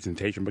find that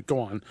presentation. But go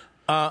on.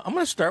 I'm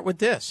going to start with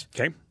this.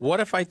 Okay. What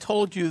if I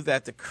told you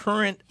that the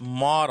current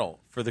model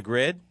for the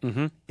grid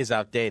is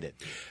outdated?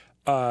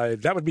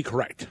 That would be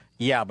correct.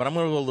 Yeah, but I'm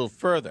going to go a little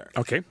further.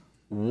 Okay.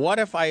 What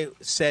if I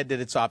said that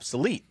it's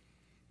obsolete?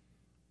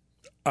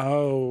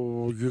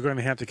 Oh, you're going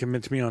to have to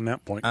convince me on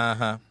that point.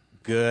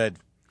 Good.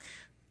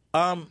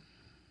 And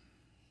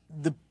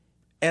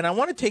I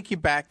want to take you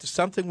back to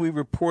something we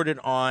reported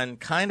on,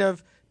 kind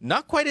of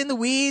not quite in the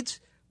weeds,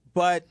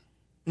 but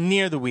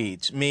near the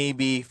weeds,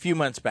 maybe a few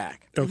months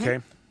back.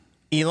 Okay.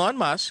 Elon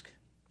Musk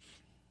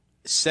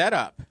set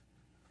up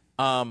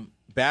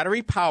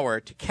battery power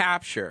to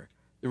capture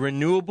the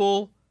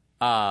renewable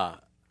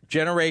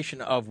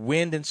generation of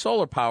wind and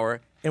solar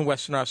power in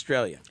Western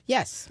Australia.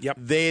 Yes. Yep.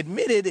 They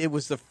admitted it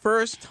was the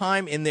first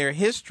time in their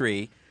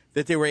history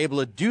that they were able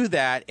to do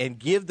that and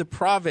give the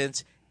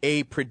province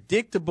a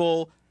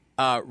predictable,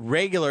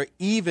 regular,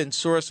 even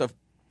source of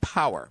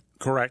power.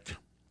 Correct.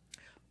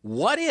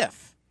 What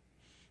if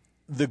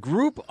the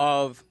group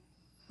of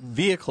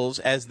vehicles,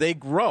 as they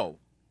grow,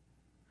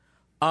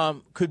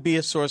 could be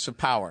a source of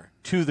power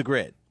to the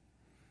grid?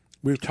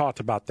 We've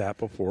talked about that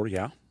before,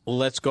 yeah. Well,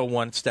 let's go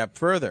one step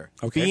further.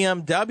 Okay.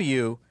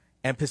 BMW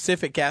and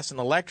Pacific Gas and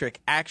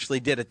Electric actually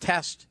did a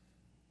test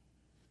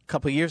a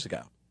couple of years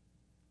ago.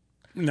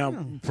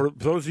 Now, for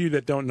those of you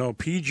that don't know,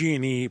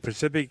 PG&E,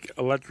 Pacific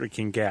Electric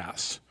and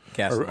Gas.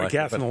 Gas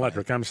and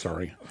Electric, I'm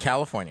sorry.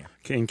 California.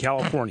 In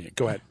California.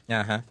 Go ahead.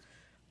 Uh-huh.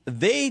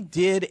 They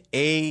did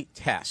a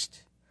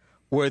test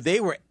where they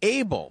were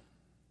able,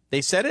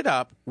 they set it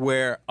up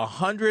where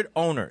 100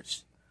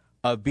 owners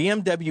of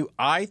BMW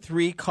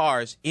i3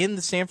 cars in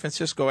the San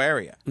Francisco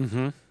area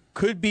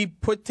could be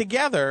put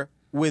together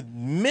with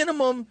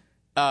minimum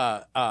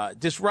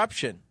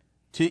disruption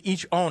to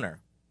each owner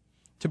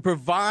to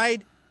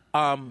provide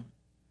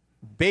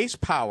base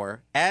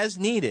power as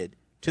needed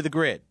to the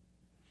grid.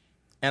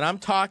 And I'm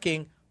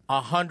talking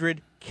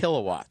 100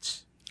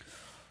 kilowatts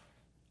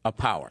of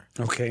power.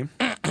 Okay.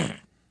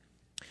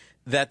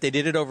 That they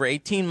did it over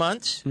 18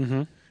 months.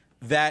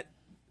 That,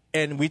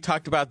 and we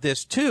talked about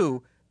this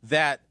too,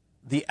 that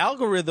the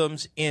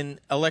algorithms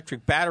in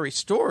electric battery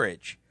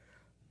storage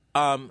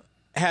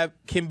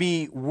can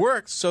be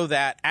worked so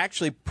that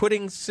actually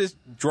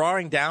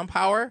drawing down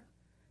power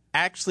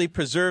actually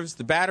preserves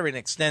the battery and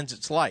extends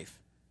its life.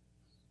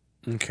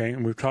 Okay,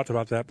 and we've talked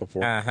about that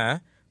before.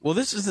 Well,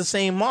 this is the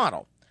same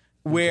model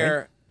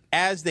where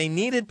as they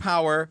needed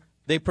power,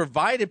 they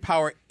provided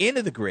power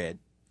into the grid.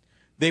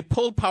 They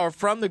pulled power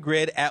from the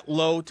grid at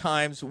low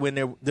times when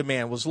their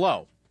demand was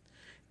low.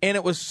 And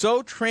it was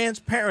so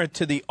transparent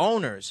to the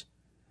owners,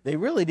 they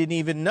really didn't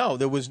even know.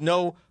 There was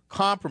no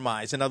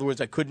compromise. In other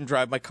words, I couldn't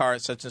drive my car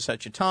at such and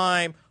such a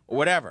time or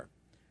whatever.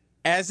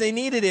 As they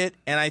needed it,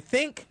 and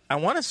I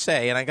want to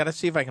say, and I got to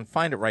see if I can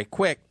find it right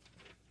quick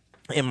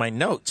in my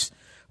notes,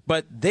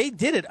 but they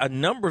did it a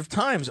number of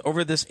times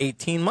over this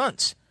 18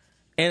 months.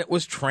 And it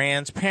was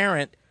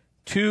transparent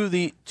to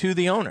the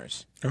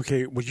owners.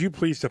 Okay, would you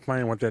please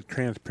define what that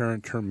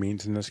transparent term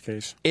means in this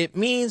case? It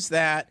means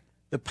that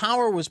the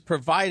power was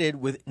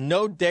provided with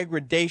no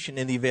degradation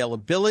in the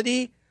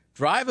availability,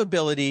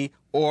 drivability,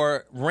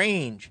 or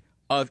range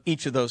of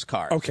each of those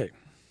cars. Okay.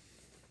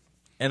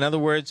 In other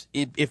words,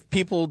 if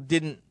people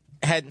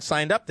hadn't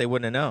signed up, they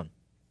wouldn't have known.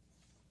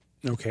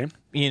 Okay.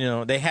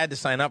 They had to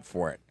sign up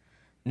for it.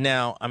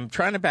 Now, I'm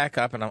trying to back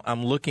up, and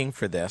I'm looking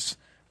for this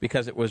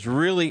because it was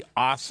really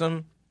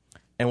awesome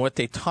and what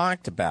they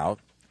talked about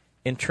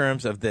in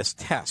terms of this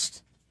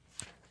test.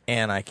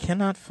 And I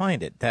cannot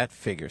find it, that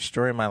figure,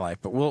 story of my life,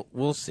 but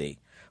we'll see.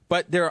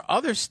 But there are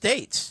other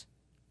states.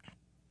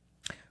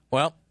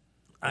 Well,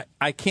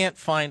 I can't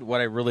find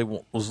what I really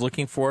was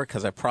looking for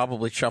because I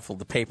probably shuffled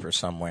the paper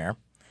somewhere.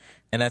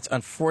 And that's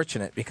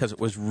unfortunate because it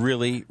was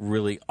really,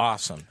 really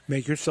awesome.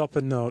 Make yourself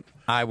a note.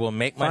 I will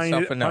make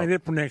myself a note. Find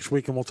it for next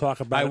week, and we'll talk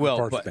about it. I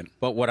will,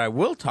 but what I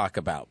will talk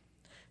about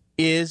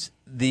is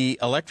the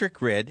electric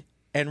grid,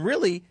 and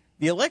really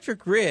the electric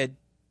grid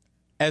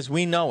as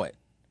we know it.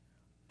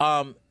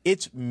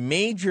 Its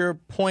major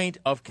point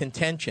of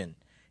contention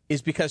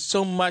is because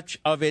so much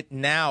of it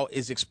now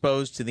is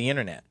exposed to the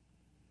internet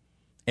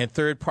and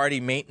third-party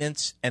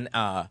maintenance and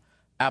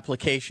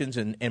applications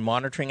and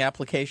monitoring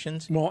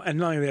applications. Well, and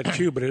not only that,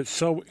 too, but it's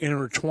so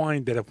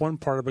intertwined that if one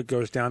part of it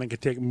goes down, it can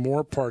take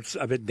more parts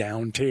of it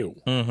down, too.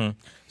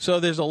 So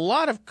there's a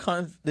lot of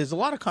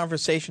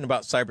conversation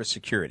about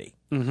cybersecurity.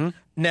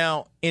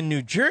 Now, in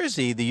New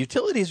Jersey, the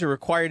utilities are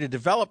required to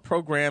develop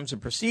programs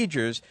and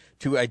procedures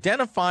to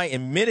identify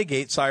and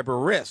mitigate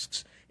cyber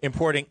risks,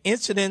 reporting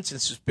incidents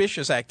and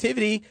suspicious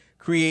activity,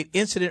 create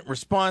incident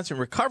response and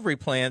recovery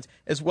plans,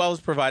 as well as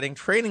providing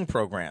training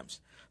programs.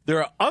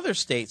 There are other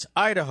states,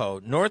 Idaho,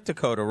 North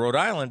Dakota, Rhode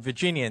Island,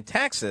 Virginia, and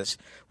Texas,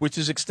 which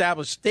has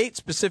established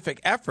state-specific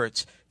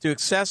efforts to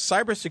access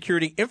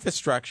cybersecurity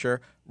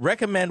infrastructure,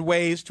 recommend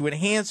ways to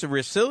enhance the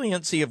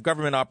resiliency of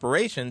government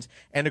operations,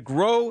 and to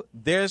grow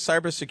their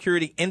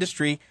cybersecurity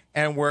industry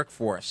and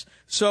workforce.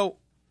 So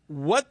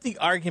what the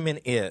argument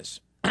is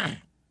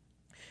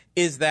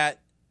that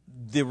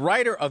the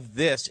writer of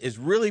this is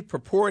really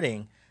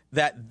purporting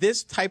that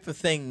this type of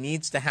thing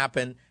needs to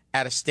happen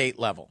at a state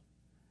level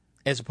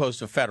as opposed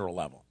to a federal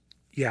level.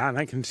 Yeah, and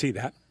I can see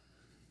that.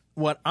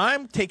 What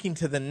I'm taking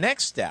to the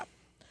next step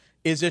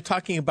is they're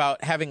talking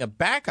about having a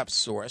backup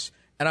source,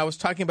 and I was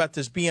talking about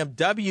this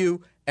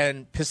BMW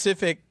and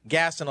Pacific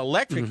Gas and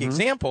Electric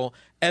example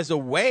as a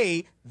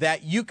way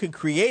that you can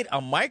create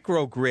a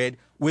microgrid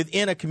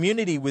within a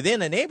community,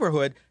 within a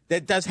neighborhood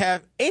that does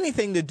have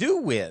anything to do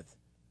with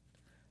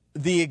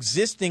the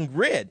existing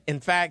grid. In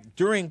fact,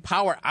 during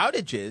power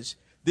outages,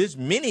 this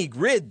mini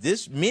grid,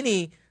 this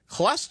mini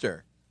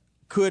cluster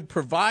could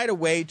provide a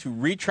way to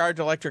recharge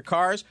electric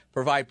cars,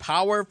 provide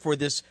power for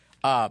this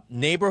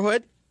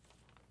neighborhood,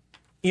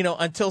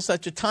 until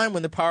such a time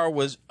when the power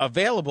was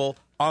available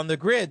on the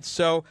grid.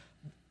 So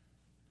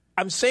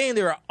I'm saying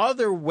there are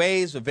other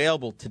ways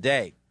available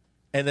today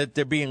and that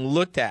they're being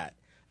looked at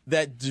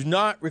that do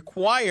not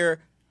require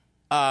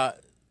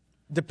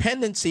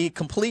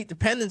complete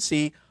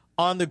dependency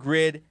on the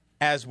grid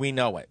as we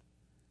know it.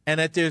 And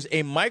that there's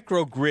a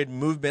microgrid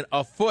movement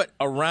afoot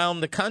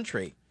around the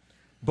country,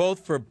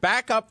 both for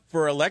backup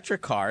for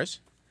electric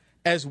cars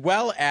as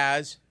well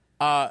as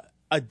a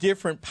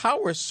different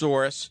power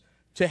source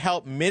to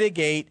help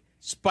mitigate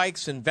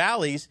spikes and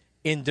valleys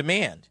in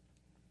demand.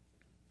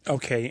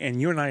 Okay, and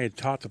you and I had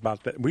talked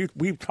about that.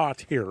 We've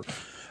talked here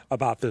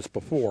about this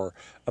before,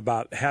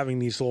 about having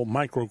these little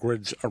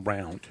microgrids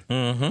around.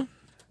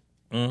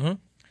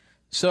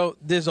 So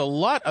there's a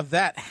lot of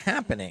that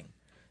happening.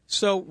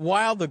 So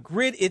while the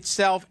grid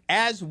itself,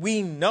 as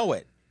we know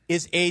it,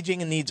 is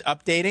aging and needs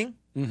updating,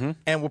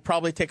 and will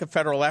probably take a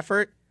federal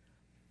effort,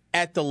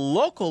 at the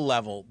local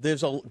level,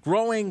 there's a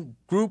growing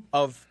group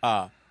of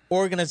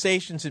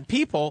organizations and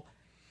people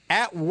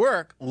at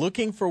work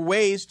looking for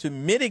ways to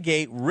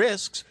mitigate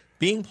risks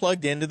being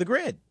plugged into the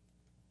grid,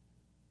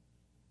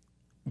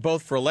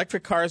 both for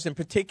electric cars in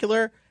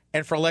particular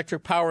and for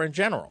electric power in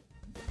general.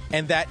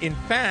 And that, in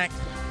fact,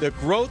 the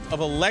growth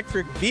of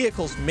electric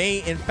vehicles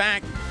may, in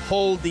fact,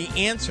 hold the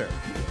answer,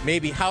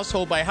 maybe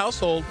household by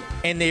household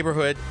and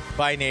neighborhood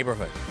by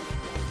neighborhood.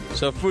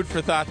 So food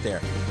for thought there.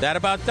 That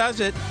about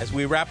does it as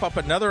we wrap up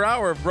another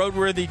hour of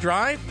RoadWorthy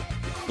Drive.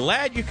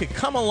 Glad you could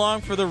come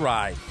along for the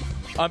ride.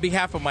 On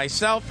behalf of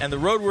myself and the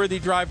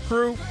RoadWorthy Drive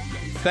crew,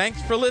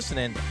 thanks for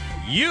listening.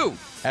 You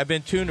have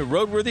been tuned to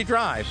RoadWorthy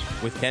Drive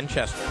with Ken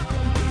Chester.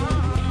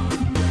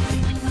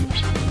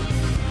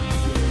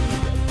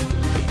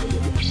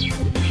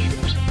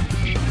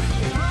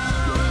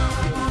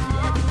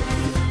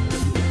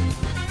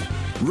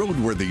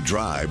 RoadWorthy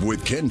Drive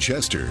with Ken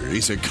Chester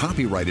is a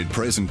copyrighted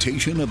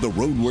presentation of the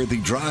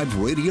RoadWorthy Drive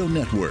Radio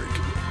Network.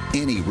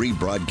 Any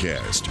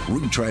rebroadcast,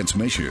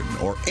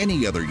 retransmission, or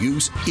any other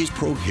use is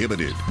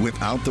prohibited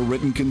without the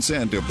written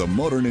consent of the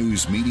Motor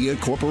News Media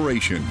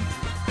Corporation.